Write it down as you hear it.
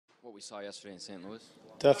what we saw yesterday in St. Louis?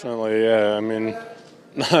 Definitely, yeah. I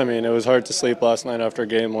mean, it was hard to sleep last night after a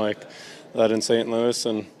game like that in St. Louis,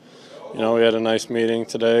 and we had a nice meeting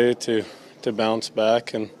today to bounce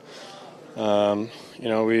back, and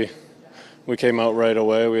we came out right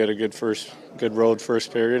away. We had a good road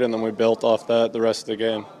first period, and then we built off that the rest of the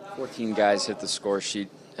game. 14 guys hit the score sheet,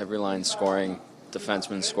 every line scoring,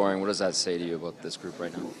 defensemen scoring. What does that say to you about this group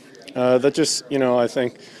right now? That just, I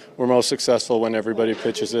think we're most successful when everybody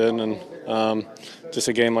pitches in, and just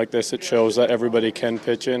a game like this, it shows that everybody can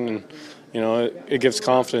pitch in, and it gives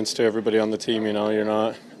confidence to everybody on the team.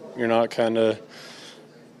 You're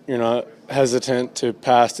not hesitant to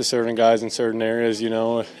pass to certain guys in certain areas.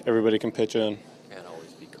 Everybody can pitch in. Can't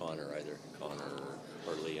always be either Connor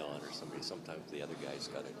or Leon or somebody. Sometimes the other guys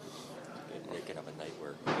got it. They can have a night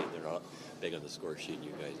where they're not big on the score sheet, and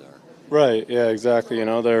you guys are. Right. Yeah. Exactly.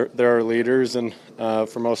 They're our leaders, and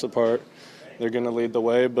for most of the part, they're going to lead the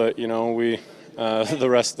way. But we, the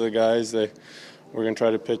rest of the guys, we're going to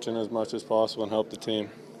try to pitch in as much as possible and help the team.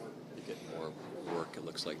 You get more work. It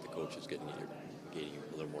looks like the coach is getting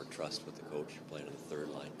a little more trust with the coach. You're playing on the third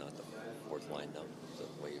line, not the fourth line now. Is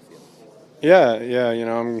that the way you feel? Yeah.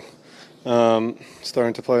 I'm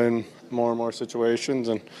starting to play in more and more situations,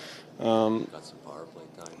 and got some power play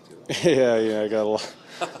time too. yeah. I got a lot.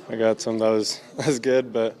 I got some that was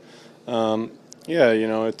good, but I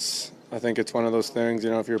think it's one of those things.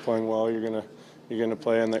 If you're playing well, you're gonna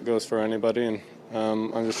play, and that goes for anybody. And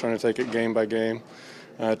I'm just trying to take it game by game,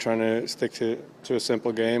 trying to stick to a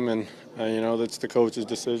simple game, and that's the coach's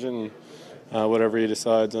decision. Whatever he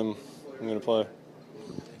decides, I'm gonna play.